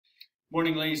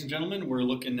Morning, ladies and gentlemen. We're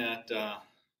looking at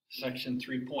section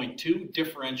 3.2,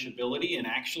 differentiability, and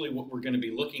actually what we're going to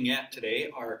be looking at today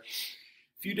are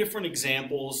a few different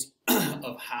examples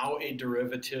of how a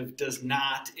derivative does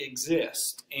not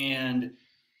exist. And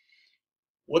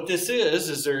what this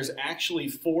is there's actually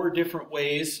four different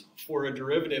ways for a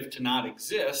derivative to not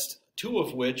exist, two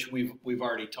of which we've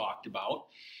already talked about.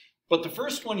 But the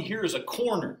first one here is a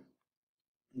corner.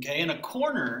 Okay, and a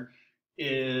corner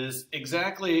is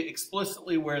exactly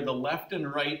explicitly where the left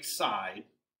and right side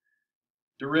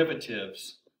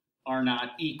derivatives are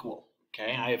not equal.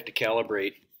 Okay, I have to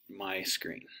calibrate my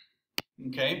screen.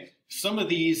 Okay, some of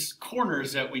these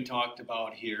corners that we talked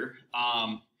about here,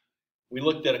 we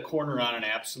looked at a corner on an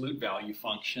absolute value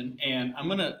function, and I'm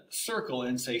going to circle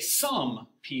and say some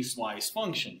piecewise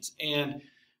functions. And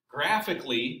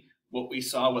graphically, what we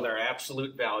saw with our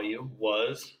absolute value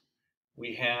was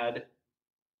we had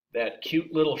that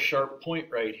cute little sharp point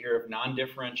right here of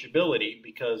non-differentiability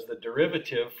because the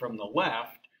derivative from the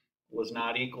left was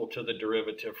not equal to the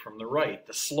derivative from the right.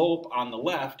 The slope on the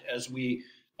left as we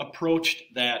approached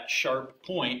that sharp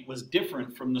point was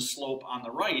different from the slope on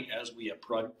the right as we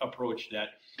approached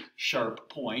that sharp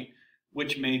point,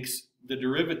 which makes the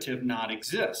derivative not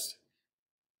exist.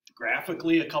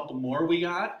 Graphically, a couple more we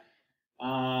got.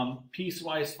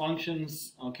 Piecewise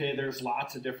functions, okay, there's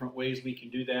lots of different ways we can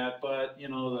do that, but you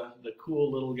know, the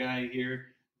cool little guy here,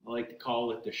 I like to call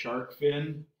it the shark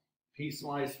fin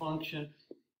piecewise function.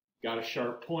 Got a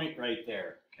sharp point right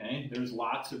there, okay? There's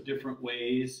lots of different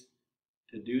ways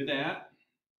to do that.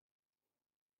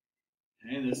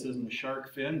 Okay, this isn't a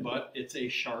shark fin, but it's a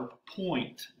sharp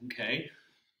point, okay?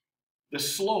 The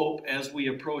slope as we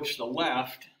approach the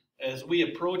left, as we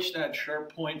approach that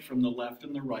sharp point from the left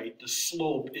and the right, the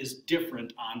slope is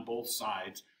different on both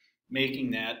sides, making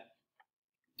that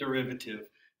derivative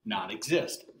not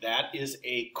exist. That is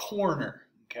a corner,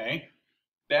 okay?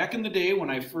 Back in the day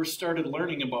when I first started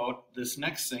learning about this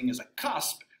next thing is a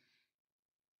cusp,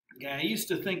 okay, I used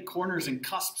to think corners and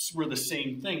cusps were the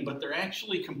same thing, but they're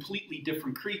actually completely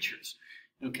different creatures,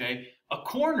 okay? A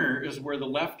corner is where the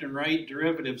left and right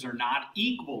derivatives are not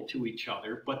equal to each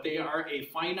other, but they are a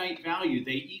finite value.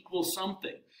 They equal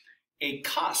something. A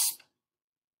cusp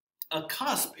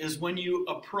is when you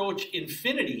approach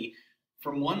infinity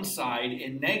from one side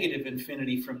and negative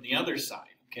infinity from the other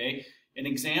side, okay? An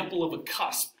example of a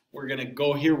cusp, we're going to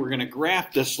go here, we're going to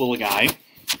graph this little guy.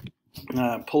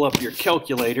 Pull up your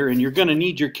calculator, and you're going to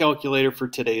need your calculator for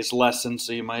today's lesson,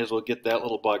 so you might as well get that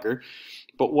little bugger.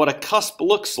 But what a cusp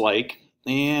looks like,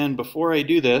 and before I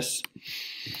do this,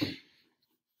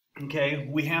 okay,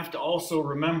 we have to also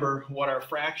remember what our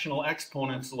fractional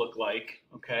exponents look like,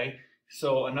 okay?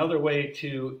 So another way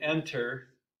to enter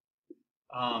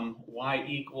y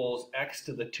equals x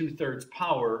to the 2/3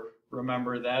 power,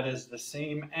 remember that is the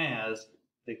same as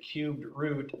the cubed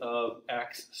root of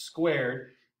x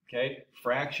squared, okay?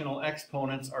 Fractional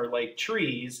exponents are like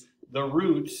trees. The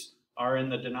roots are in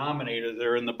the denominator,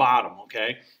 they're in the bottom,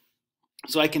 okay?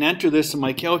 So I can enter this in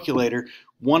my calculator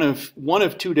one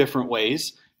of two different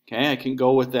ways. Okay, I can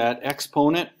go with that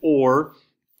exponent, or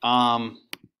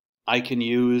I can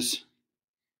use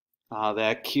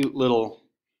that cute little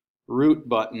root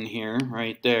button here,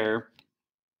 right there,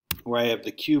 where I have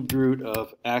the cubed root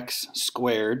of x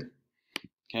squared.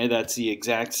 Okay, that's the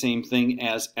exact same thing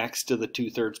as x to the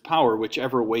 2/3 power,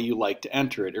 whichever way you like to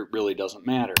enter it. It really doesn't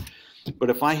matter. But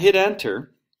if I hit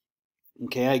enter,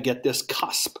 okay, I get this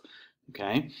cusp.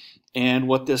 Okay, and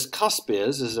what this cusp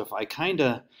is if I kind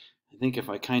of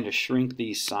shrink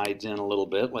these sides in a little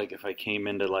bit, like if I came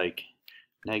into like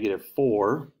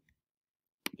 -4,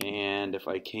 and if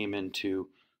I came into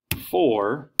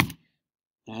 4,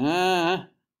 come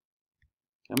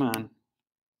on,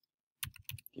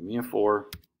 give me a 4.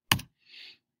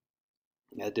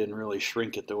 That didn't really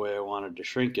shrink it the way I wanted to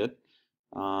shrink it.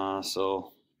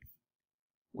 So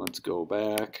let's go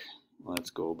back.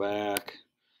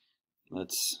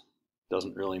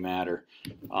 Doesn't really matter.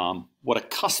 What a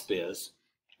cusp is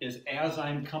as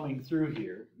I'm coming through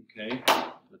here, okay,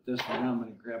 but this one I'm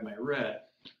going to grab my red.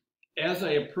 As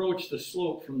I approach the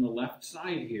slope from the left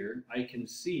side here, I can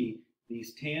see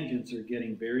these tangents are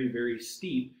getting very, very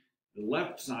steep. The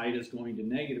left side is going to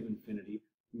negative infinity.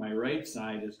 My right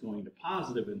side is going to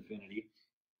positive infinity.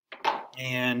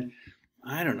 And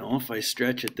I don't know, if I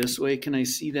stretch it this way, can I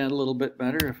see that a little bit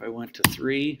better? If I went to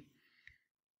 3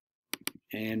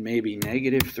 and maybe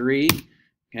 -3,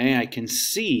 okay, I can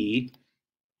see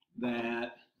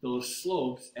that those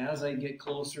slopes, as I get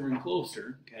closer and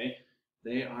closer, okay,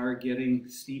 they are getting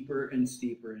steeper and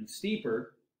steeper and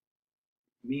steeper,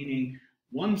 meaning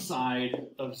one side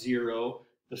of 0,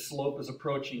 the slope is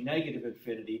approaching negative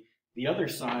infinity. The other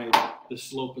side, the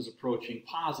slope is approaching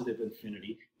positive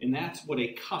infinity, and that's what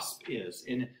a cusp is.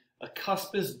 And a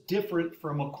cusp is different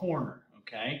from a corner,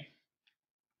 okay?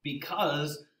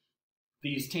 Because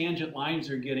these tangent lines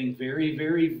are getting very,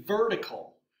 very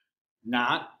vertical,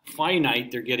 not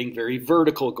finite. They're getting very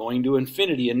vertical, going to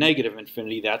infinity and negative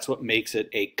infinity. That's what makes it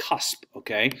a cusp,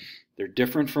 okay? They're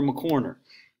different from a corner.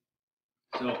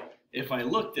 So if I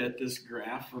looked at this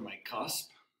graph for my cusp,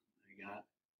 I got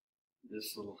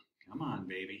this little, come on,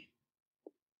 baby.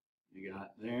 I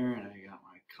got there, and I got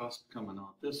my cusp coming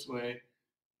out this way,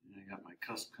 and I got my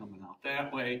cusp coming out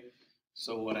that way.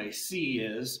 So what I see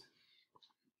is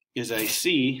I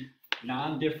see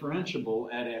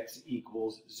non-differentiable at x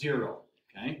equals 0,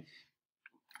 okay?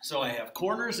 So I have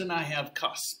corners and I have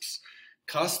cusps.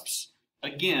 Cusps,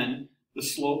 again, the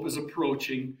slope is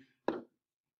approaching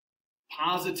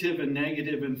positive and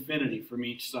negative infinity from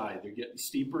each side. They're getting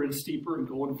steeper and steeper and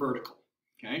going vertical,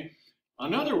 okay?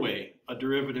 Another way a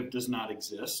derivative does not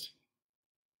exist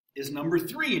is number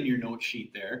 3 in your note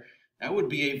sheet there. That would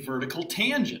be a vertical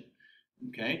tangent,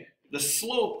 okay? The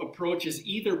slope approaches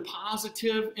either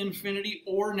positive infinity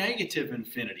or negative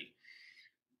infinity.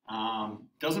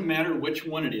 Doesn't matter which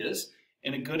one it is.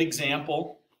 And a good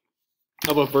example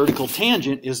of a vertical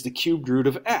tangent is the cubed root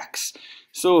of x.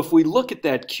 So if we look at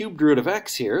that cubed root of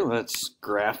x here, let's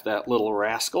graph that little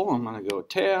rascal. I'm going to go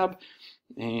tab,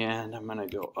 and I'm going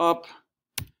to go up,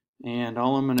 and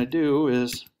all I'm going to do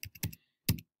is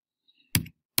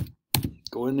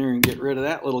go in there and get rid of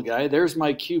that little guy. There's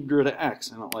my cubed root of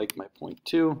x. I don't like my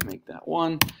 0.2, make that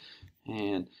 1,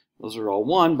 and those are all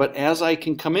 1. But as I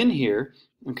can come in here,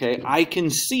 okay, I can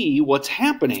see what's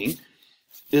happening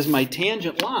is my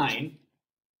tangent line's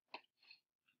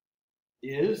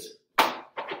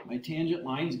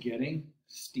getting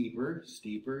steeper,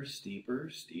 steeper, steeper,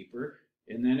 steeper,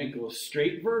 and then it goes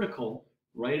straight vertical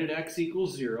right at x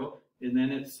equals 0, and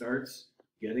then it starts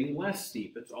getting less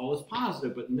steep. It's always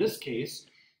positive, but in this case,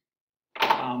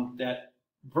 that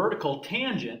vertical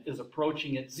tangent is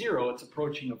approaching at 0. It's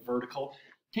approaching a vertical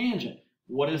tangent.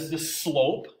 What is the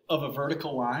slope of a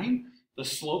vertical line? The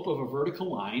slope of a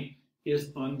vertical line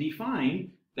is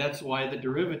undefined. That's why the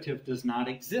derivative does not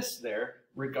exist there,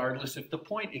 regardless if the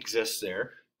point exists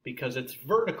there, because it's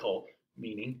vertical,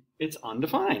 meaning it's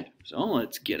undefined. So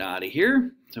let's get out of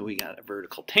here. So we got a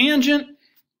vertical tangent,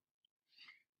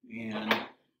 and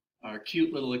our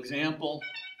cute little example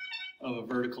of a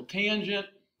vertical tangent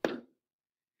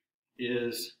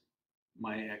is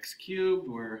my x cubed,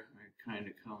 where I kind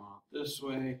of come out this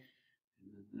way, and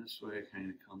then this way it kind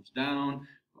of comes down.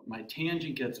 But my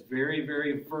tangent gets very,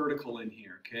 very vertical in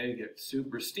here, okay? It gets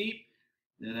super steep,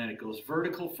 and then it goes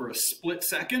vertical for a split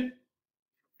second,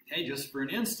 okay, just for an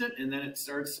instant, and then it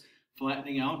starts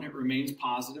flattening out and it remains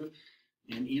positive.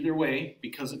 And either way,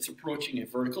 because it's approaching a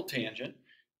vertical tangent,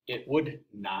 it would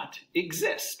not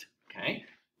exist, okay?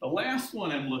 The last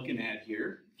one I'm looking at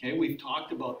here, okay, we've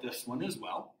talked about this one as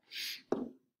well,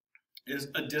 is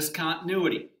a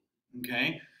discontinuity,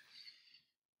 okay?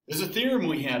 There's a theorem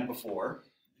we had before,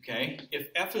 okay? If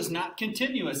f is not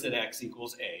continuous at x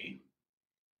equals a,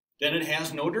 then it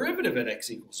has no derivative at x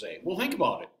equals a. Well, think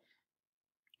about it.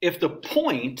 If the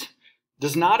point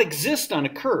does not exist on a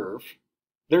curve,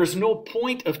 there's no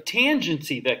point of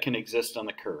tangency that can exist on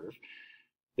the curve.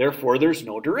 Therefore, there's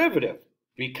no derivative,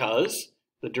 because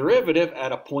the derivative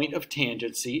at a point of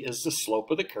tangency is the slope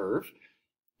of the curve.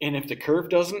 And if the curve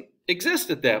doesn't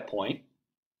exist at that point,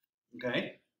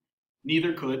 okay,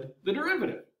 neither could the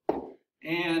derivative.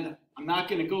 And I'm not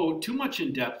going to go too much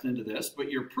in depth into this,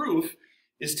 but your proof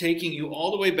is taking you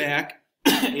all the way back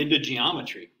into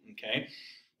geometry, okay?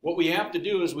 What we have to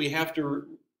do is we have to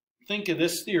think of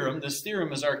this theorem. This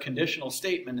theorem is our conditional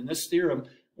statement, and this theorem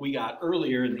we got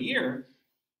earlier in the year.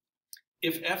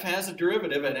 If f has a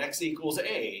derivative at x equals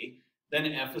a, then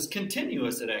f is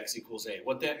continuous at x equals a.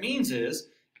 What that means is,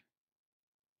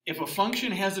 if a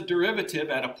function has a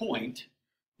derivative at a point,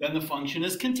 then the function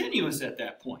is continuous at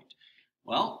that point.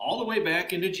 Well, all the way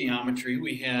back into geometry,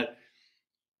 we had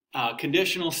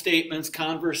conditional statements,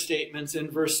 converse statements,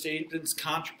 inverse statements,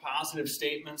 contrapositive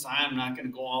statements. I'm not going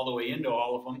to go all the way into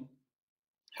all of them.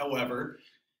 However,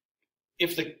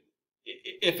 if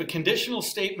a conditional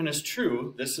statement is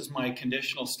true, this is my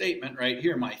conditional statement right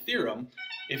here, my theorem.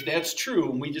 If that's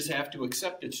true, and we just have to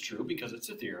accept it's true because it's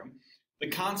a theorem, the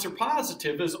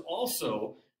contrapositive is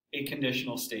also a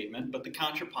conditional statement, but the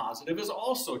contrapositive is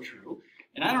also true.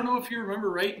 And I don't know if you remember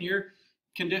writing your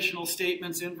conditional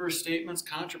statements, inverse statements,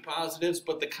 contrapositives,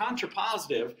 but the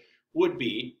contrapositive would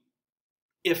be,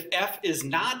 if f is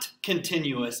not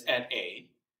continuous at a,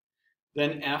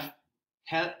 then f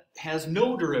has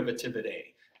no derivative at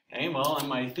A. Okay, well, in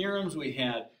my theorems, we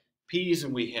had P's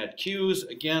and we had Q's.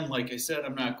 Again, like I said,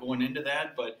 I'm not going into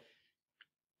that, but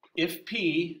if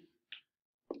P,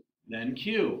 then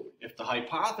Q. If the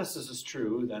hypothesis is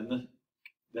true, then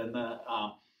the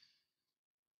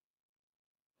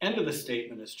end of the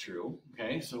statement is true.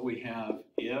 Okay, so we have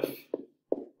if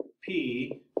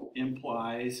P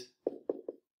implies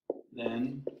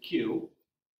then Q.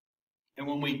 And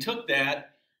when we took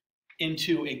that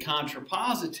into a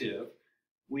contrapositive,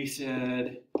 we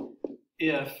said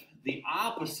if the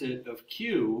opposite of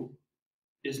Q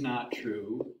is not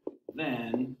true,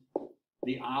 then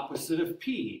the opposite of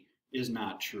P is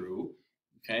not true.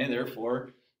 Okay,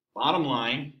 therefore, bottom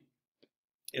line,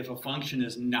 if a function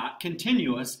is not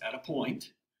continuous at a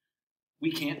point,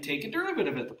 we can't take a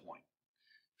derivative at the point.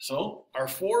 So our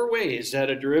 4 ways that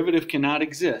a derivative cannot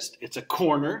exist. It's a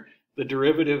corner. The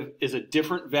derivative is a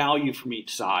different value from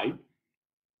each side.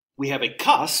 We have a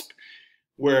cusp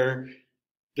where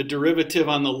the derivative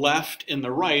on the left and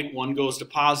the right, one goes to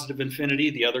positive infinity,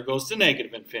 the other goes to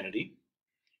negative infinity.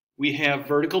 We have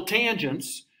vertical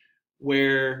tangents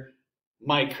where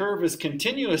my curve is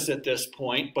continuous at this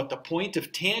point, but the point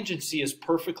of tangency is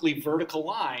perfectly vertical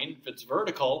line. If it's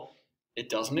vertical, it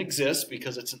doesn't exist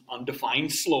because it's an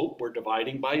undefined slope. We're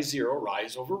dividing by 0,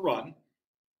 rise over run.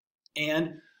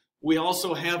 And we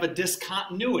also have a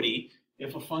discontinuity.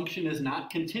 If a function is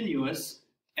not continuous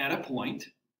at a point,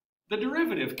 the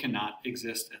derivative cannot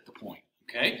exist at the point.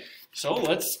 Okay, so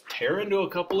let's tear into a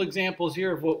couple examples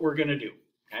here of what we're going to do.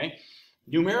 Okay,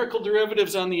 numerical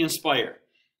derivatives on the Inspire.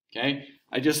 Okay,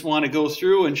 I just want to go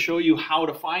through and show you how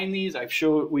to find these.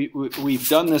 We've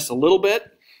done this a little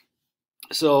bit.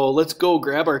 So let's go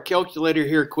grab our calculator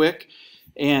here quick.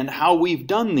 And how we've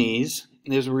done these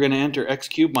is we're going to enter x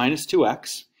cubed minus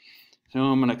 2x. So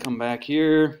I'm going to come back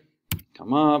here,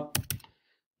 come up.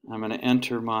 I'm going to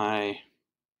enter my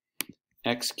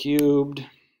x cubed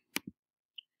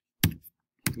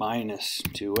minus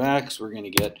 2x. We're going to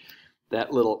get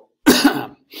that little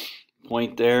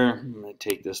point there. I'm going to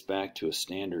take this back to a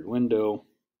standard window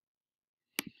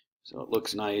so it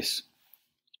looks nice.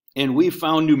 And we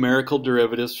found numerical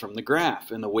derivatives from the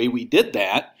graph. And the way we did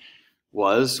that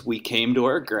was we came to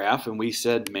our graph and we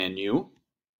said menu,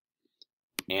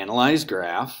 analyze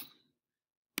graph,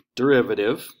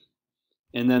 derivative,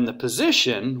 and then the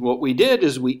position. What we did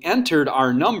is we entered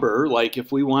our number. Like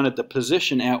if we wanted the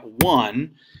position at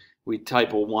 1, we'd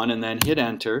type a 1 and then hit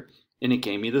enter, and it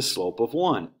gave me the slope of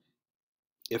 1.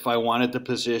 If I wanted the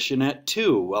position at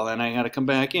 2, well, then I got to come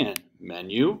back in.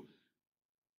 Menu,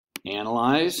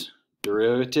 analyze,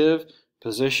 derivative,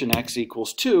 position x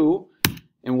equals 2.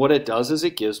 And what it does is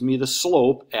it gives me the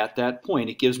slope at that point.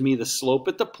 It gives me the slope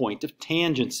at the point of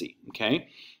tangency. Okay?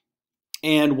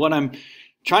 And what I'm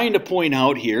trying to point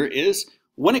out here is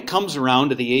when it comes around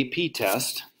to the AP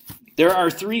test, there are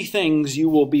 3 things you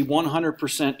will be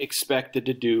 100% expected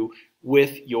to do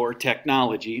with your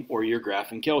technology or your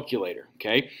graphing calculator.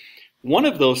 Okay? One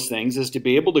of those things is to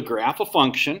be able to graph a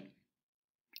function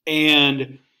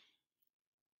and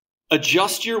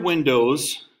adjust your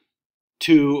windows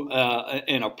to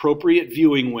an appropriate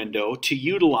viewing window to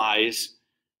utilize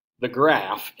the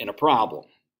graph in a problem.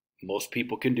 Most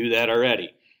people can do that already.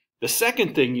 The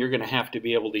second thing you're going to have to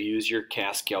be able to use your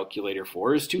CAS calculator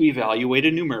for is to evaluate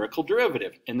a numerical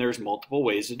derivative. And there's multiple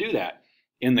ways to do that.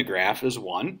 In the graph is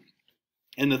one.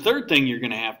 And the third thing you're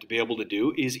going to have to be able to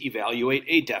do is evaluate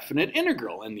a definite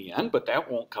integral in the end, but that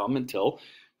won't come until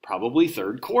probably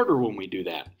third quarter when we do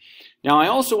that. Now, I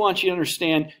also want you to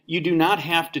understand you do not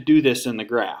have to do this in the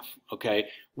graph, okay?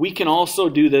 We can also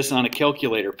do this on a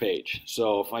calculator page.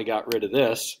 So if I got rid of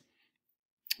this,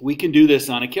 we can do this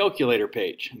on a calculator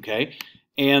page, okay?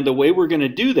 And the way we're going to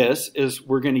do this is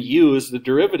we're going to use the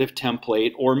derivative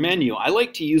template or menu. I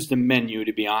like to use the menu,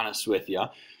 to be honest with you,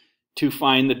 to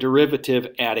find the derivative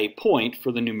at a point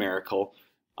for the numerical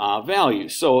value.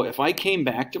 So if I came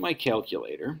back to my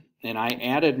calculator and I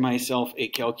added myself a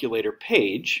calculator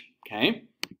page, okay,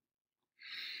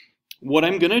 what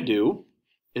I'm going to do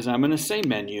is I'm going to say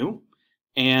menu,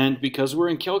 and because we're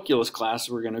in calculus class,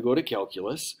 we're going to go to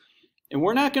calculus, and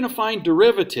we're not going to find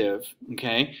derivative,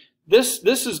 okay. This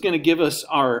is going to give us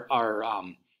our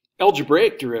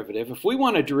algebraic derivative. If we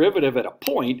want a derivative at a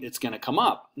point, it's going to come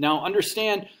up. Now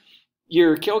understand,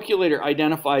 your calculator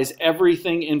identifies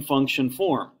everything in function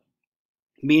form,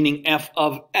 meaning f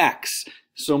of x.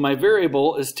 So my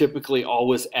variable is typically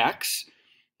always x.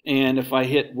 And if I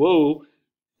hit, whoa,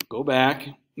 go back,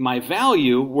 my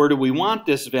value, where do we want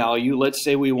this value? Let's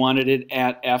say we wanted it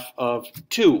at f of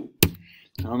 2.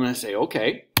 I'm going to say,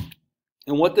 okay.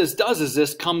 And what this does is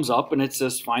this comes up and it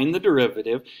says find the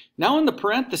derivative. Now in the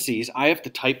parentheses, I have to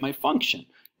type my function.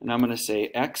 And I'm going to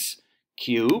say x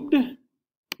cubed.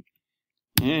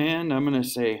 And I'm going to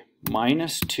say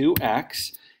minus 2x.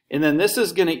 And then this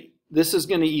is going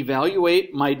to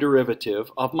evaluate my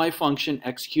derivative of my function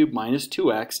x cubed minus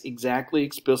 2x exactly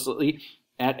explicitly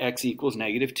at x equals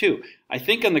negative 2. I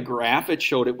think on the graph it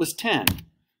showed it was 10.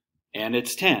 And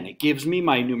it's 10. It gives me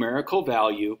my numerical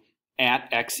value at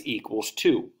x equals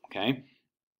 2. Okay.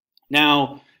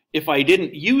 Now, if I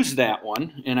didn't use that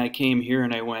one, and I came here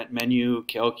and I went menu,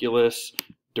 calculus,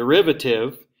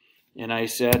 derivative, and I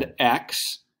said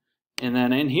x, and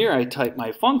then in here I type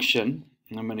my function,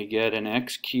 and I'm going to get an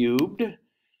x cubed,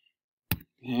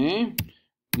 okay,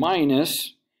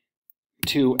 minus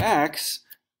 2x,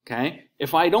 okay.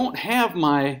 If I don't have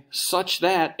my such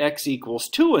that x equals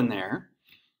 2 in there,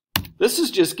 this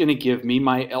is just going to give me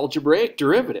my algebraic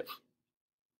derivative.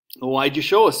 Well, why'd you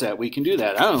show us that? We can do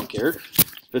that. I don't care.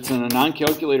 If it's in a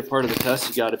non-calculated part of the test,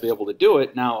 you got to be able to do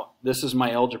it. Now, this is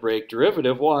my algebraic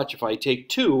derivative. Watch, if I take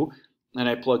 2 and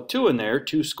I plug 2 in there,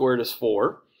 2 squared is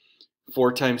 4.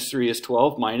 4 times 3 is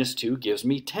 12, minus 2 gives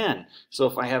me 10. So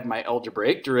if I have my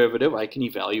algebraic derivative, I can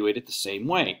evaluate it the same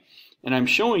way. And I'm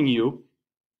showing you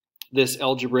this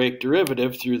algebraic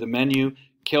derivative through the menu,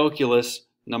 calculus,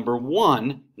 number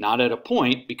 1, not at a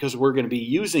point, because we're going to be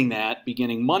using that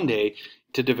beginning Monday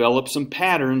to develop some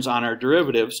patterns on our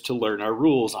derivatives to learn our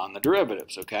rules on the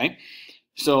derivatives, okay?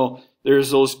 So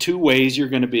there's those two ways you're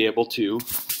going to be able to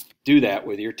do that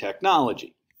with your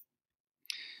technology.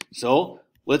 So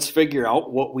let's figure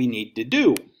out what we need to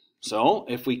do. So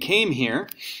if we came here,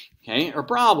 okay, our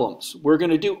problems. We're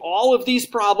going to do all of these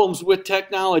problems with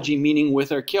technology, meaning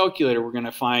with our calculator. We're going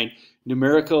to find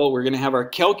numerical, we're going to have our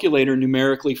calculator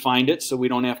numerically find it so we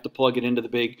don't have to plug it into the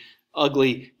big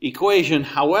ugly equation.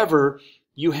 However,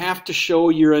 you have to show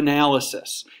your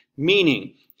analysis,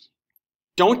 meaning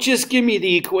don't just give me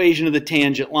the equation of the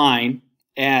tangent line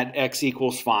at x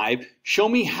equals 5. Show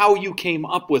me how you came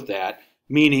up with that,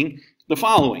 meaning the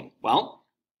following. Well,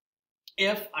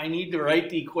 if I need to write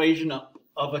the equation of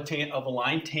a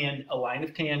line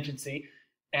of tangency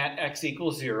at x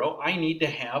equals 0, I need to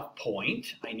have point.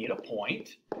 I need a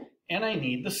point, and I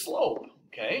need the slope,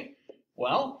 okay?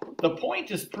 Well, the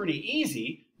point is pretty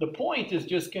easy. The point is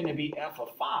just going to be f of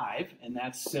 5, and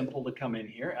that's simple to come in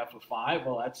here. F of 5,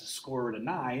 well, that's a square root of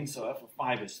 9, so f of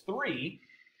 5 is 3.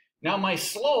 Now my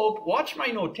slope, watch my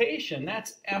notation,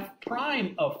 that's f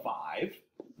prime of 5,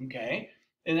 okay?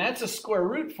 And that's a square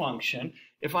root function.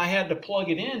 If I had to plug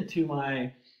it into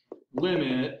my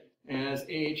limit as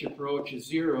h approaches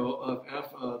 0 of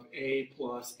f of a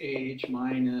plus h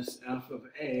minus f of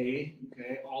a,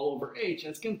 okay, all over h,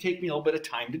 that's going to take me a little bit of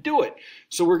time to do it.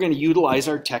 So we're going to utilize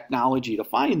our technology to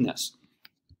find this.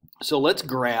 So let's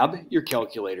grab your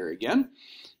calculator again,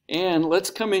 and let's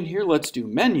come in here, let's do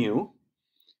menu,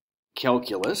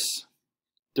 calculus,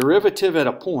 derivative at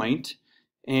a point,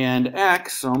 and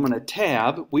x, so I'm going to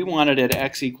tab, we want it at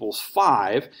x equals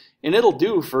 5, and it'll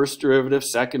do first derivative,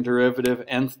 second derivative,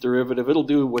 nth derivative, it'll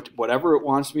do whatever it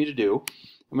wants me to do.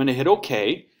 I'm going to hit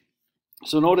OK.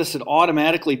 So notice it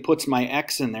automatically puts my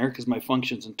x in there because my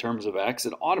function's in terms of x.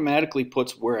 It automatically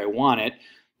puts where I want it.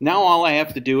 Now all I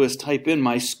have to do is type in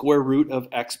my square root of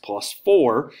x plus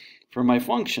 4 for my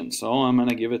function. So I'm going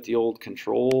to give it the old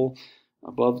control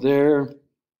above there,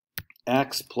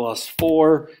 x plus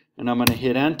 4, and I'm going to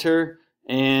hit enter,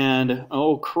 and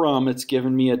oh crumb, it's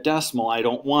giving me a decimal. I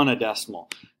don't want a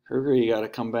decimal. You got to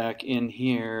come back in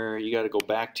here. You got to go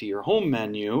back to your home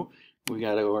menu. We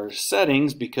got to go to our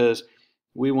settings because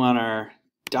we want our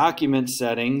document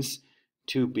settings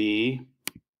to be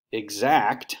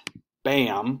exact.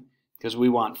 Bam, because we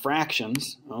want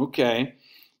fractions. Okay,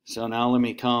 so now let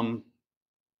me come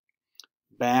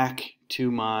back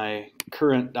to my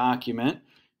current document.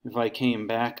 If I came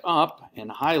back up and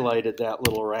highlighted that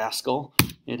little rascal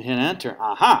and hit enter,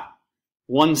 aha,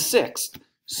 1/6.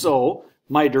 So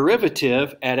my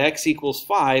derivative at x equals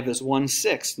 5 is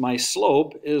 1/6. My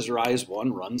slope is rise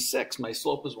 1, run 6. My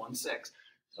slope is 1/6.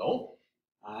 So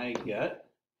I get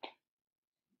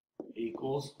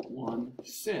equals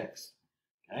 1/6.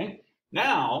 Okay.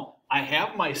 Now I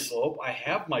have my slope. I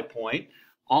have my point.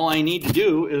 All I need to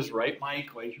do is write my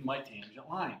equation, my tangent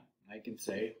line. I can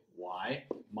say y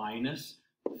minus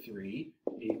 3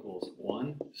 equals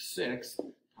 1/6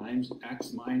 times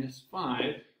x minus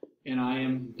 5, and I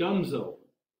am donezo.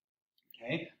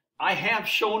 Okay, I have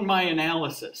shown my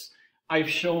analysis. I've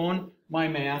shown my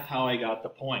math how I got the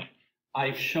point.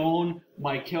 I've shown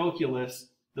my calculus,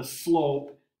 the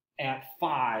slope at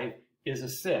 5 is a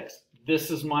 6.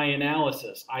 This is my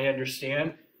analysis. I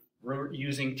understand we're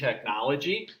using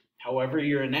technology. However,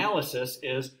 your analysis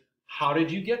is, how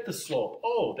did you get the slope?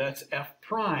 Oh, that's f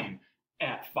prime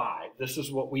at 5. This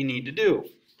is what we need to do.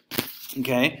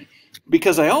 Okay?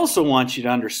 Because I also want you to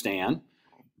understand,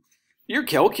 your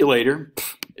calculator,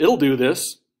 it'll do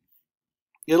this.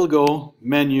 It'll go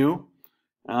menu.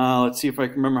 Let's see if I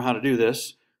can remember how to do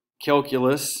this.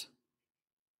 Calculus.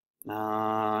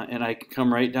 And I can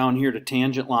come right down here to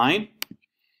tangent line.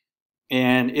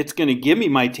 And it's going to give me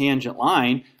my tangent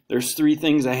line. There's 3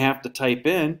 things I have to type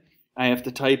in. I have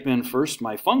to type in first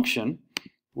my function,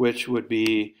 which would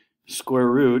be square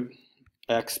root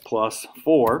x plus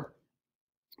 4.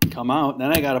 Come out.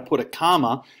 Then I got to put a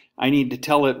comma. I need to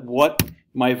tell it what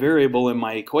my variable in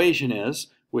my equation is,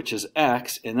 which is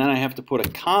x. And then I have to put a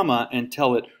comma and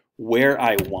tell it where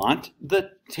I want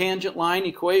the tangent line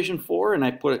equation for. And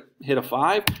I hit a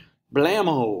 5.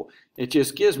 Blammo! It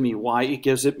just gives me y. It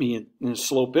gives it me in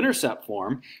slope-intercept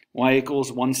form. Y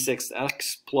equals 1/6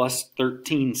 x plus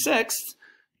 13/6.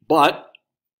 But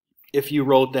if you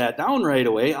wrote that down right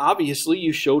away, obviously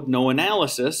you showed no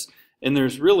analysis, and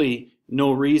there's really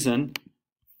no reason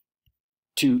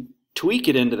to tweak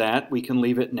it into that. We can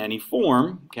leave it in any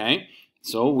form, okay?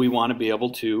 So we want to be able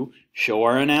to show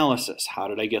our analysis. How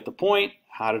did I get the point?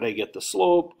 How did I get the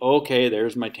slope? Okay,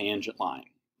 there's my tangent line,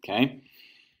 okay?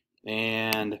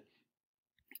 And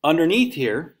underneath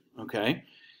here, okay,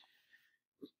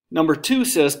 number 2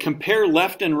 says compare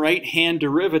left and right hand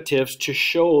derivatives to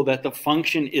show that the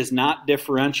function is not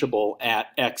differentiable at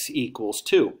x equals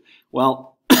 2.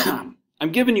 Well,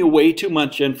 I'm giving you way too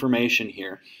much information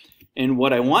here. And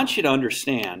what I want you to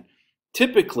understand,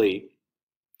 typically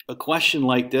a question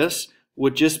like this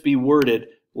would just be worded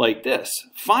like this.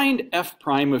 Find f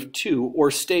prime of 2 or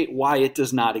state why it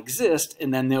does not exist,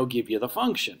 and then they'll give you the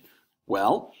function.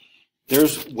 Well,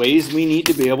 there's ways we need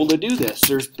to be able to do this.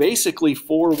 There's basically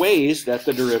 4 ways that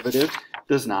the derivative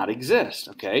does not exist.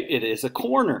 Okay, it is a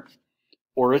corner,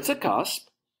 or it's a cusp,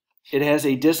 it has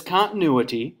a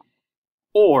discontinuity,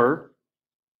 or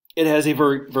it has a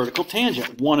vertical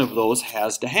tangent. One of those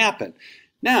has to happen.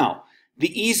 Now,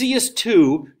 the easiest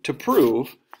 2 to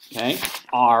prove, okay,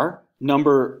 are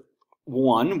number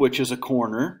 1, which is a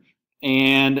corner,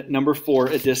 and number 4,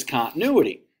 a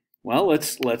discontinuity. Well,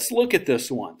 let's look at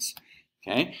this once.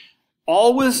 Okay,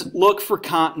 always look for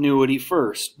continuity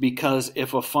first, because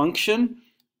if a function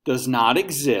does not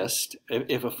exist,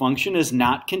 if a function is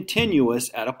not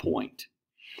continuous at a point,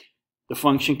 the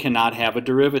function cannot have a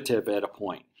derivative at a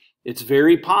point. It's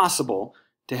very possible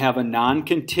to have a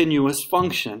non-continuous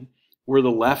function where the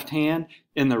left hand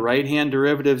and the right hand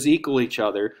derivatives equal each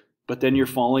other, but then you're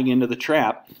falling into the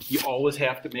trap. You always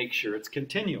have to make sure it's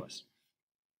continuous.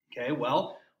 Okay,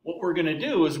 well, what we're going to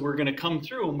do is we're going to come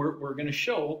through and we're going to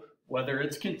show whether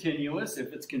it's continuous.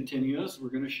 If it's continuous, we're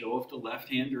going to show if the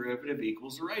left-hand derivative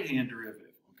equals the right-hand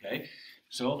derivative. Okay,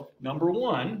 so number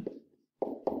 1,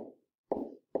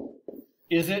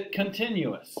 is it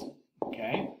continuous?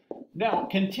 Okay, now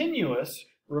continuous,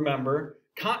 remember,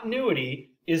 continuity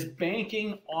is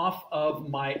banking off of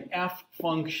my f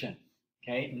function,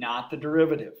 okay, not the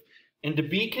derivative. And to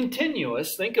be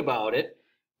continuous, think about it,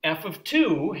 f of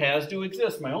 2 has to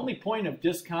exist. My only point of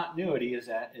discontinuity is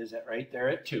that right there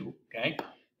at 2, okay?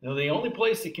 Now the only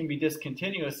place it can be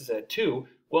discontinuous is at 2.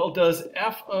 Well, does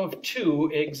f of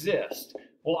 2 exist?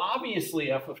 Well,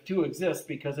 obviously f of 2 exists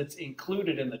because it's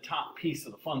included in the top piece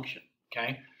of the function,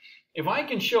 okay? If I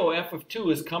can show f of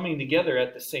 2 is coming together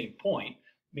at the same point,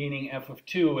 meaning f of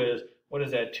 2 is, what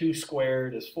is that, 2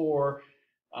 squared is 4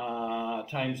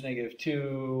 times negative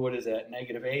 2, what is that,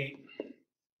 negative 8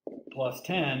 plus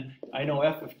 10, I know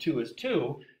f of 2 is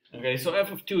 2. Okay, so f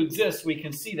of 2 exists, we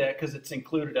can see that because it's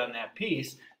included on that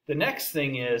piece. The next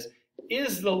thing is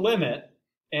the limit,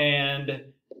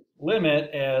 and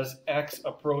limit as x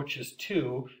approaches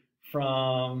 2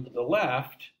 from the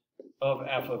left of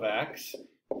f of x,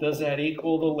 does that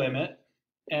equal the limit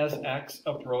as x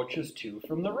approaches 2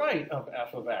 from the right of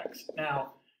f of x?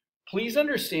 Now, please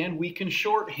understand we can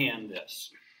shorthand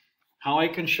this. How I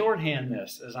can shorthand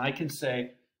this is I can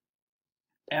say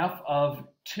f of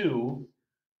 2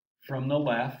 from the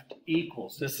left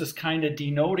equals, this is kind of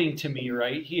denoting to me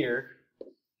right here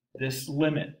this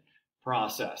limit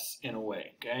process in a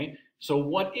way, okay? So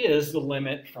what is the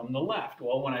limit from the left?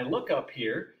 Well, when I look up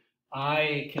here,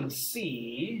 I can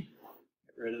see,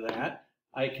 get rid of that,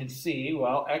 I can see,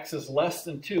 well, x is less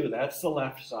than 2, that's the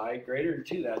left side, greater than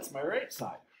 2, that's my right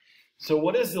side. So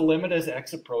what is the limit as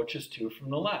x approaches 2 from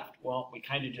the left? Well, we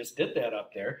kind of just did that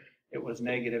up there. It was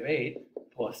negative 8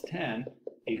 plus 10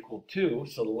 equal 2,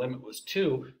 so the limit was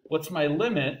 2. What's my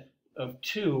limit of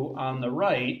 2 on the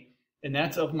right and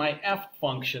that's of my f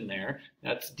function there.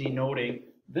 That's denoting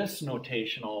this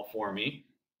notation all for me.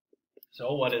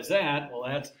 So what is that? Well,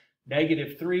 that's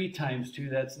 -3 times 2,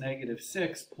 that's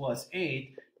 -6 plus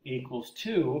 8 equals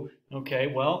 2. Okay,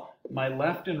 well, my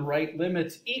left and right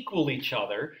limits equal each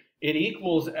other. It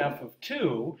equals f of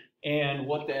 2, and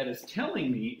what that is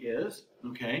telling me is,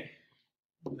 okay,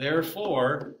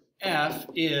 therefore, f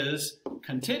is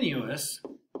continuous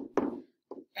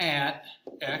at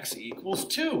x equals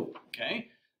 2, okay?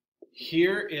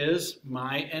 Here is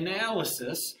my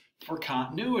analysis for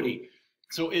continuity.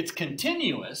 So it's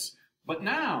continuous, but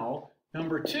now,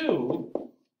 number 2,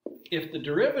 if the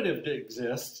derivative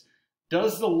exists,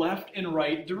 does the left and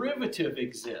right derivative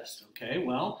exist? Okay,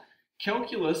 well,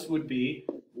 calculus would be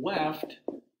left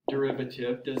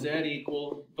derivative. Does that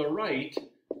equal the right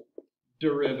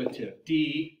derivative?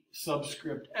 D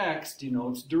subscript x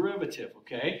denotes derivative,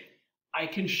 okay? I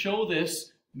can show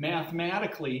this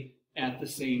mathematically at the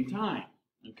same time,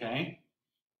 okay?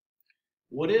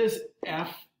 What is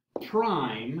f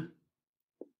prime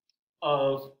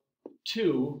of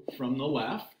 2 from the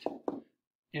left?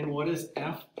 And what is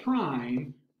f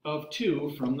prime of 2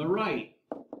 from the right?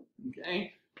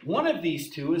 Okay? One of these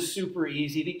two is super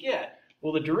easy to get.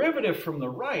 Well, the derivative from the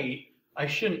right, I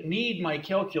shouldn't need my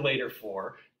calculator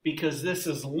for because this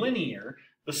is linear.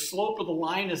 The slope of the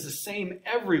line is the same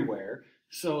everywhere.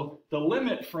 So the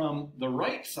limit from the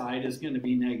right side is going to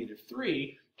be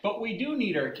 -3, but we do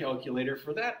need our calculator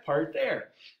for that part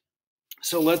there.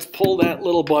 So let's pull that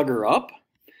little bugger up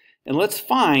and let's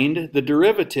find the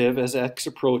derivative as x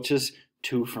approaches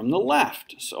 2 from the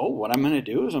left. So what I'm going to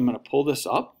do is I'm going to pull this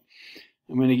up.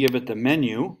 I'm going to give it the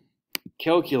menu,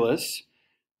 calculus,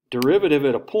 derivative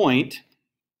at a point,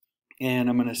 and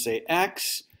I'm going to say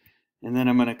x, and then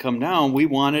I'm going to come down. We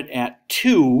want it at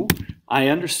 2. I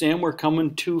understand we're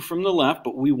coming 2 from the left,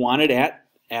 but we want it at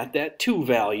that 2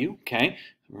 value, okay?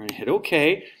 We're going to hit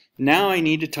OK. Now I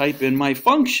need to type in my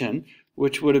function,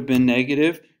 which would have been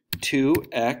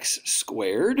 -2x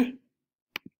squared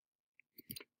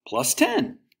plus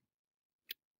 10.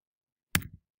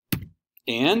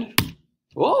 And,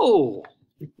 whoa,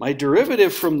 my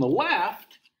derivative from the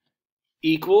left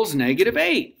equals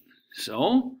 -8.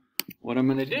 So what I'm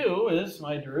going to do is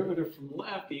my derivative from the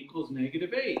left equals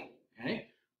 -8. Okay,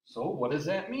 so what does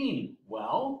that mean?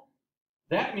 Well,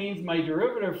 that means my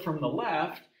derivative from the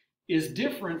left is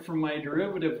different from my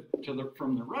derivative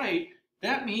from the right.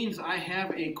 That means I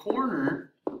have a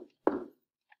corner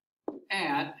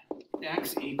at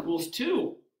x equals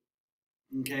 2.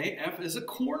 Okay, f is a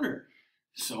corner.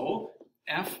 So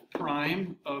f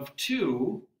prime of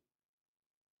 2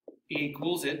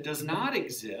 equals, it does not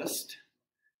exist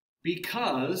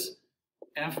because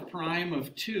f prime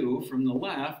of 2 from the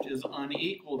left is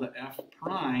unequal to f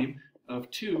prime of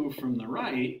 2 from the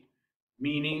right,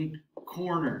 meaning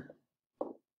corner.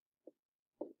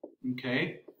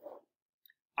 Okay,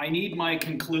 I need my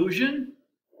conclusion.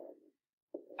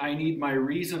 I need my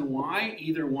reason why.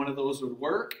 Either one of those would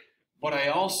work, but I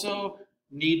also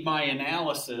need my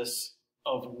analysis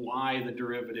of why the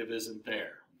derivative isn't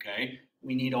there, okay?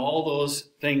 We need all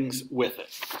those things with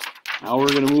it. Now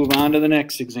we're going to move on to the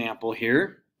next example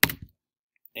here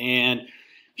and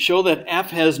show that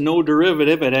f has no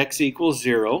derivative at x equals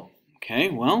 0. Okay,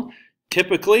 well,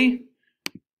 typically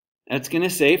that's going to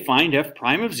say find f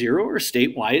prime of 0 or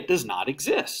state why it does not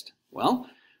exist. Well,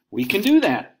 we can do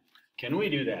that. Can we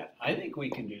do that? I think we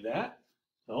can do that.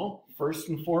 So first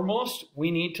and foremost,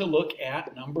 we need to look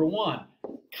at number 1,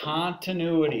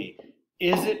 continuity.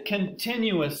 Is it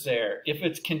continuous there? If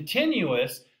it's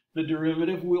continuous, the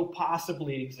derivative will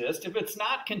possibly exist. If it's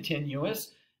not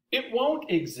continuous, it won't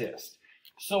exist.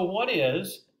 So what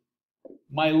is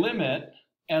my limit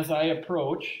as I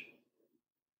approach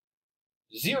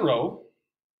 0,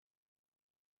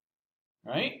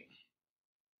 right?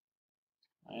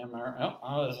 As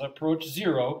I approach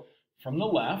 0 from the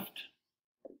left.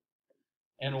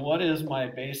 And what is my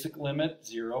basic limit?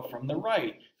 0 from the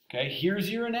right. Okay,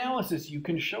 here's your analysis. You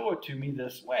can show it to me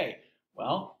this way.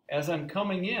 Well, as I'm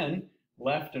coming in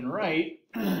left and right,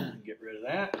 get rid of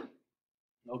that.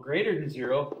 No greater than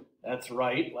 0, that's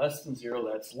right. Less than 0,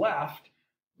 that's left.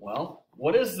 Well,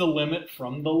 what is the limit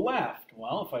from the left?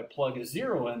 Well, if I plug a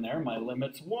 0 in there, my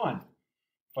limit's 1.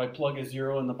 If I plug a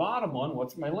 0 in the bottom one,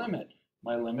 what's my limit?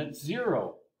 My limit's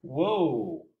 0.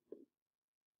 Whoa.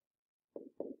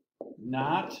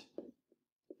 Not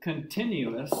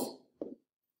continuous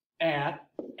at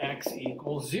x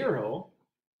equals 0.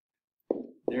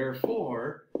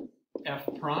 Therefore, f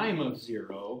prime of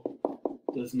 0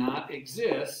 does not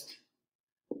exist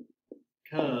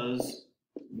because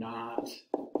not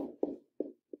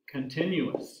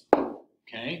continuous.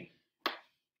 okay?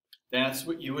 That's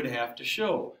what you would have to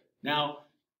show. Now,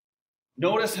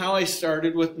 notice how I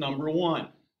started with number 1.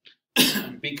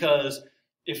 Because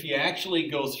if you actually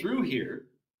go through here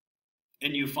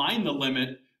and you find the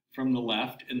limit from the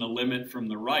left and the limit from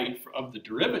the right of the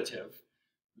derivative,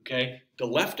 okay, the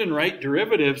left and right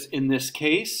derivatives in this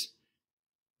case,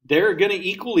 they're going to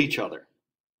equal each other.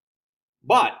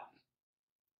 But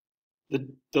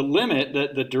the limit,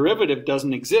 the derivative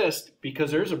doesn't exist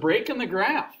because there's a break in the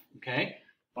graph, okay?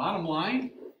 Bottom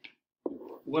line,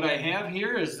 what I have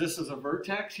here is this is a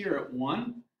vertex here at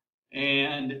 1,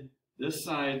 and this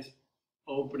side's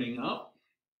opening up,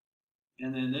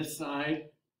 and then this side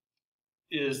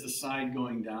is the side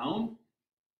going down.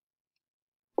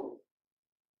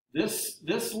 This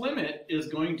limit is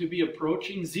going to be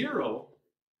approaching 0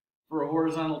 for a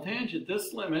horizontal tangent.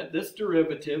 This limit, this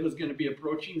derivative, is going to be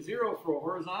approaching 0 for a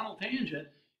horizontal tangent.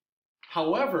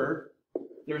 However,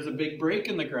 there's a big break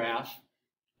in the graph.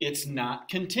 It's not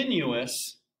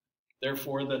continuous.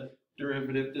 Therefore, the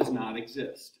derivative does not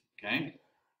exist. Okay?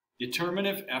 Determine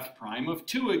if f prime of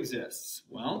 2 exists.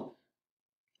 Well,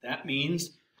 that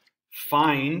means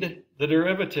find the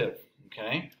derivative.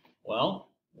 Okay? Well,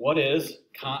 what is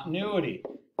continuity?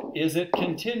 Is it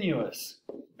continuous?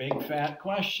 Big fat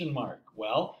question mark.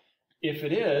 Well, if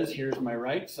it is, here's my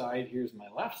right side, here's my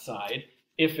left side.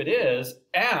 If it is,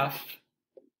 f,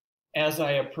 as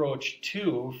I approach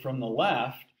 2 from the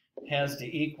left, has to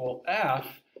equal f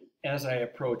as I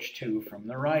approach 2 from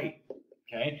the right.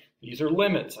 Okay? These are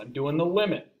limits. I'm doing the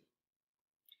limit.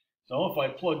 So if I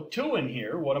plug 2 in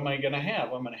here, what am I going to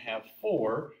have? I'm going to have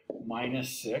 4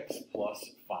 minus 6 plus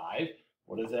 5.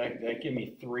 What does that give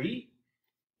me? 3.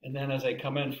 And then as I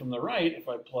come in from the right, if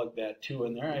I plug that 2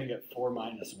 in there, I get 4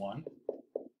 minus 1.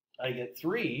 I get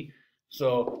 3.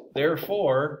 So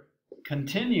therefore,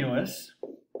 continuous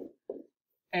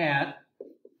at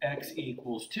x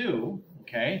equals 2,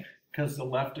 okay? Because the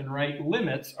left and right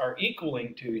limits are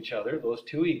equaling to each other. Those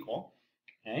two equal,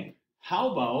 okay?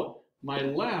 How about my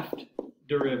left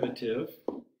derivative?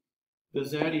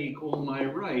 Does that equal my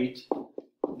right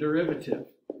derivative?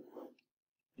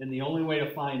 And the only way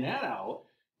to find that out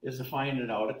is to find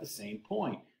it out at the same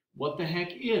point. What the heck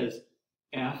is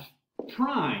f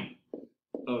prime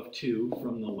of 2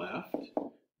 from the left?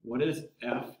 What is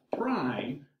f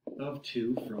prime of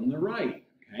 2 from the right?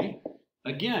 Okay.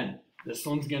 Again, this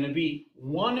one's going to be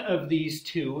one of these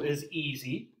two is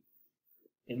easy.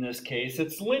 In this case,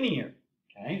 it's linear.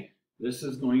 Okay. This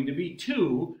is going to be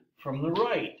 2 from the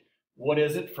right. What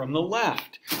is it from the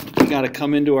left? We got to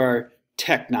come into our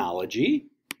technology.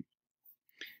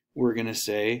 We're going to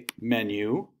say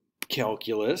menu,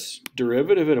 calculus,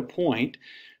 derivative at a point.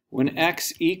 When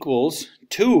x equals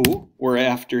 2, we're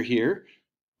after here.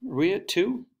 Are we at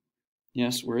 2?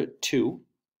 Yes, we're at 2.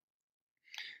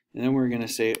 And then we're going to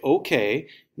say, okay,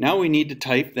 now we need to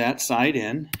type that side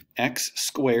in. X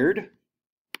squared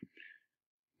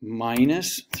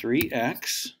minus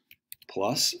 3x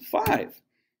plus 5.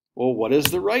 Well, what is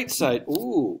the right side?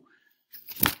 Ooh,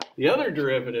 the other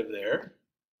derivative there.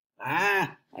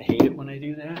 I hate it when I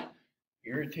do that.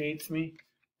 Irritates me.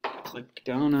 Click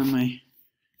down on my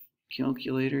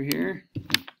calculator here.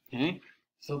 Okay,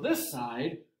 so this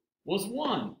side was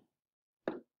 1.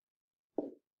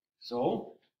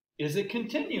 So, is it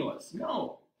continuous?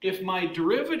 No. If my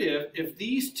derivative, if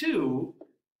these two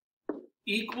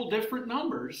equal different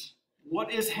numbers,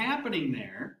 what is happening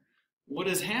there? What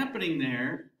is happening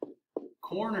there?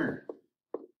 Corner.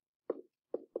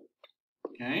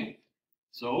 Okay?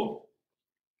 So,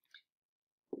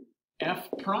 f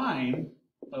prime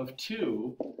of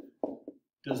 2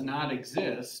 does not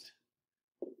exist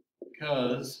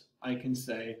because I can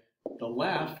say the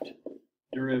left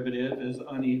derivative is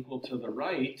unequal to the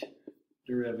right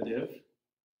derivative,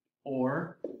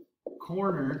 or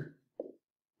corner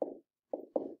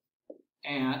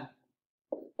at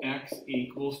x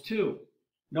equals 2.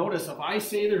 Notice if I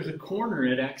say there's a corner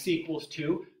at x equals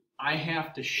 2, I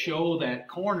have to show that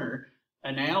corner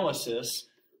analysis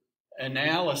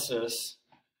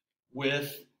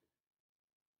with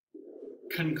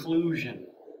conclusion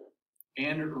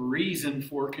and reason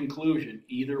for conclusion.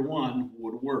 Either one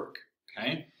would work,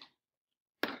 okay?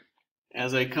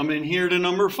 As I come in here to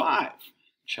number 5,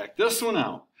 check this one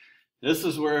out. This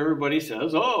is where everybody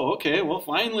says, oh, okay, well,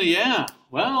 finally, yeah.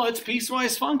 Well, it's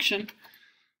piecewise function.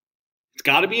 It's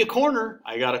got to be a corner.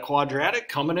 I got a quadratic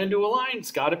coming into a line.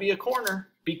 It's got to be a corner.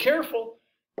 Be careful.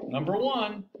 Number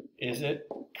 1, is it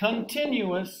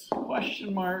continuous?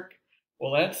 Question mark.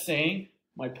 Well, that's saying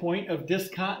my point of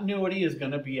discontinuity is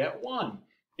going to be at 1.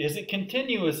 Is it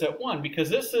continuous at 1? Because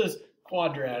this is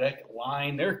quadratic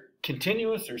line. They're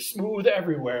continuous or smooth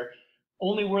everywhere,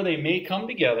 only where they may come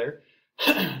together.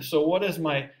 So what is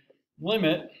my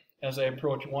limit as I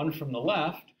approach 1 from the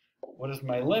left? What is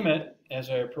my limit as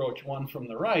I approach 1 from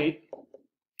the right?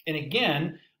 And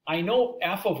again, I know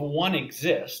f of 1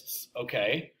 exists,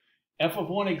 okay? F of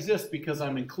 1 exists because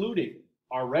I'm including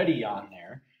already on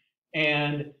there.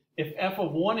 And if f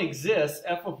of 1 exists,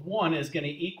 f of 1 is going to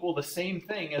equal the same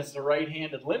thing as the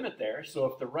right-handed limit there. So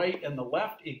if the right and the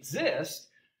left exist,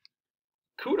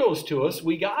 kudos to us,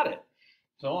 we got it.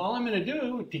 So all I'm going to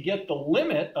do to get the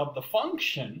limit of the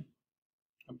function,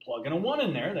 I'm plugging a 1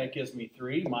 in there. That gives me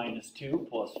 3 minus 2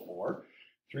 plus 4.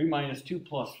 3 minus 2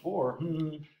 plus 4,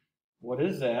 what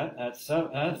is that? That's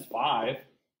 5,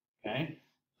 okay?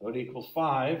 So it equals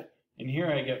 5. And here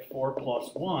I get 4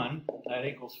 plus 1. That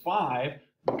equals 5.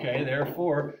 Okay,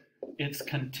 therefore, it's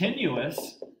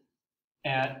continuous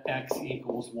at x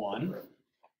equals 1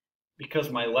 because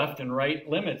my left and right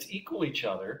limits equal each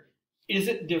other. Is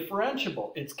it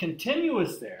differentiable? It's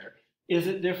continuous there. Is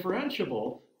it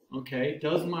differentiable? Okay,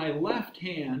 does my left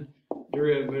hand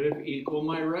derivative equal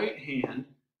my right hand?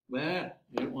 That,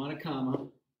 I didn't want a comma.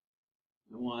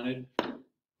 I wanted,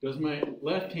 does my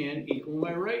left hand equal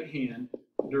my right hand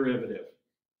derivative?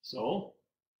 So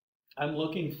I'm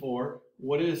looking for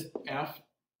what is f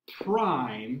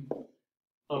prime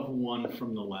of 1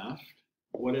 from the left?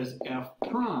 What is f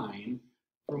prime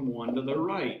from 1 to the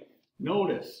right?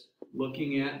 Notice,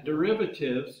 looking at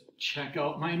derivatives, check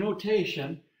out my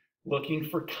notation. Looking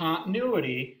for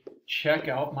continuity, check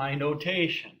out my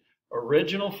notation.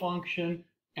 Original function,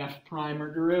 f prime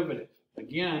or derivative.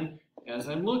 Again, as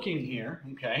I'm looking here,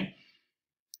 okay,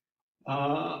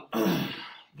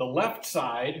 the left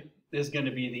side is going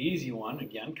to be the easy one,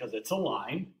 again, because it's a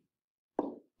line.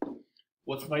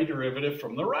 What's my derivative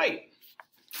from the right?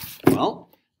 Well,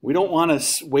 we don't want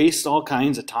to waste all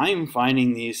kinds of time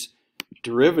finding these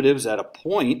derivatives at a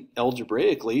point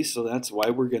algebraically, so that's why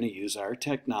we're going to use our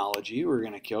technology. We're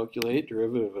going to calculate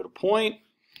derivative at a point.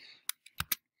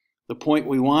 The point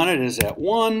we wanted is at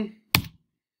 1.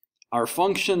 Our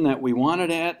function that we want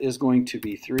it at is going to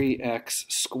be 3x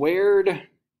squared.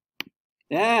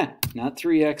 Not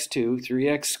 3x2,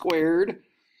 3x squared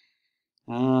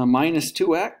minus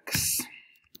 2x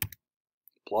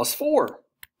plus 4.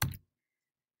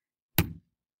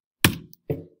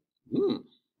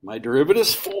 My derivative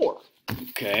is 4.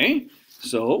 Okay,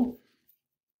 so,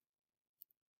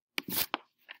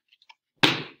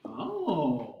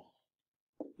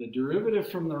 the derivative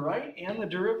from the right and the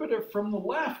derivative from the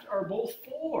left are both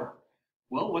 4.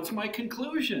 Well, what's my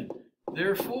conclusion?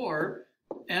 Therefore,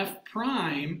 f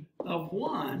prime of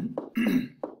 1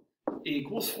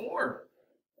 equals 4.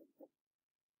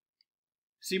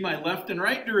 See, my left and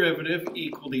right derivative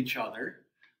equaled each other.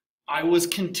 I was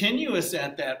continuous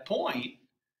at that point.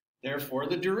 Therefore,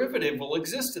 the derivative will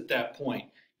exist at that point.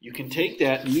 You can take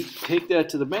that and you can take that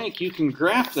to the bank. You can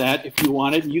graph that if you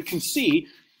wanted. And you can see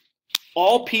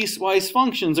all piecewise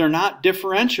functions are not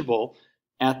differentiable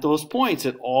at those points.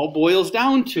 It all boils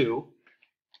down to,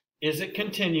 is it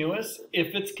continuous?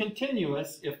 If it's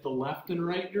continuous, if the left and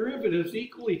right derivatives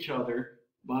equal each other,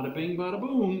 bada bing, bada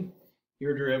boom,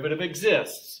 your derivative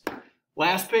exists.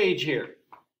 Last page here.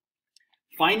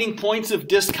 Finding points of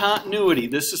discontinuity.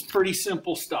 This is pretty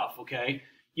simple stuff, okay?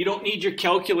 You don't need your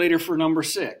calculator for number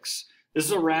 6. This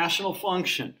is a rational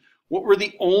function. What were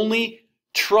the only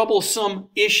troublesome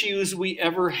issues we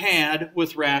ever had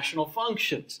with rational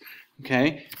functions?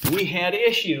 Okay, we had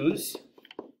issues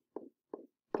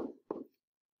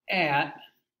at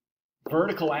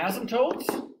vertical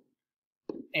asymptotes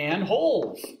and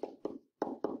holes.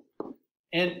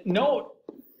 And note,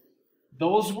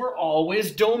 those were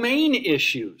always domain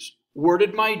issues. Where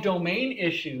did my domain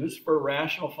issues for a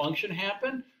rational function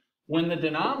happen? When the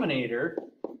denominator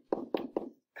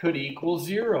could equal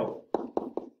 0.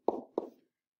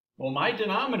 Well, my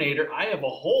denominator, I have a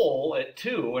hole at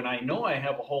 2, and I know I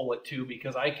have a hole at 2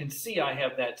 because I can see I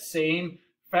have that same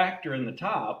factor in the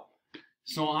top.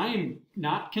 So I'm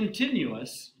not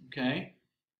continuous, okay?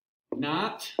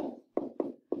 Not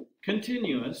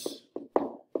continuous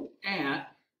at,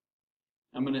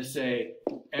 I'm going to say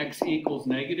x equals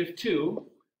 -2.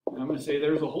 I'm going to say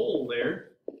there's a hole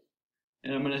there.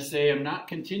 And I'm going to say I'm not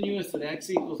continuous at x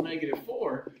equals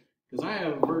 -4 because I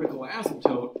have a vertical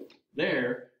asymptote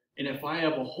there. And if I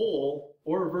have a hole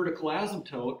or a vertical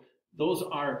asymptote, those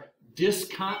are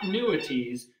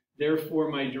discontinuities. Therefore,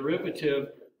 my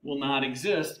derivative will not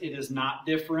exist. It is not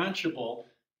differentiable.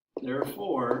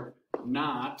 Therefore,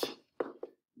 not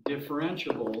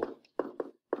differentiable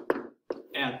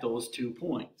at those 2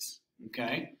 points.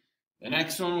 Okay? The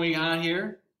next one we got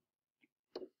here,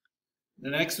 The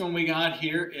next one we got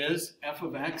here is f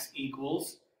of x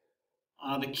equals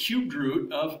the cubed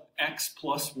root of x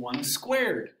plus 1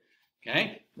 squared.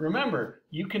 Okay, remember,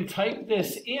 you can type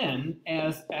this in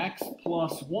as x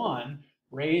plus 1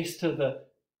 raised to the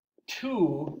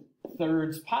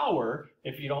 2/3 power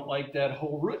if you don't like that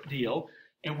whole root deal.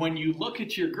 And when you look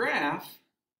at your graph,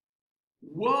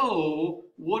 whoa,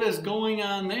 what is going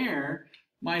on there?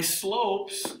 My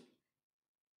slopes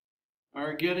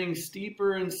are getting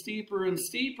steeper and steeper and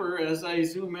steeper as I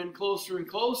zoom in closer and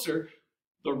closer.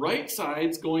 The right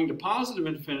side's going to positive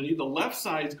infinity, the left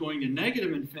side's going to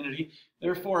negative infinity.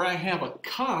 Therefore, I have a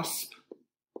cusp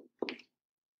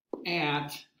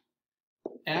at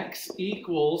x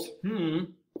equals,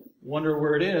 wonder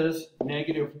where it is,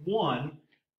 -1,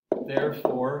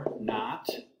 therefore not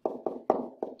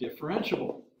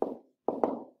differentiable.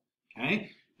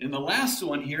 Okay, and the last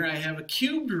one here, I have a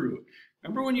cubed root.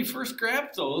 Remember when you first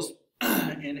grabbed those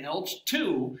in Algebra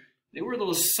 2, they were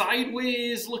those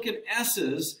sideways looking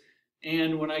S's,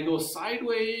 and when I go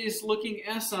sideways looking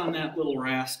S on that little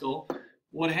rascal,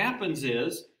 what happens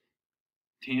is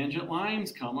tangent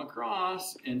lines come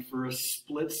across, and for a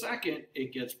split second,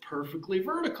 it gets perfectly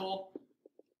vertical,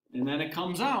 and then it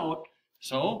comes out.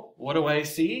 So what do I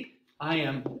see? I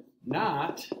am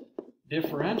not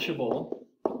differentiable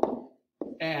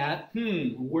at,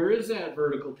 where is that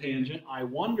vertical tangent? I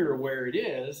wonder where it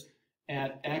is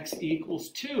at x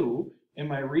equals 2. And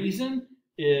my reason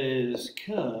is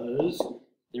because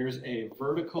there's a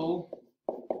vertical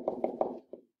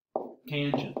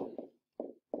tangent.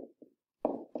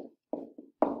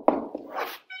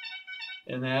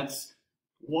 And that's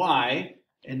why.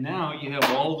 And now you have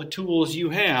all the tools you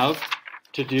have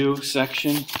to do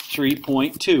section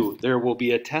 3.2. There will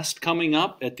be a test coming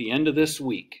up at the end of this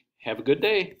week. Have a good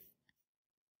day.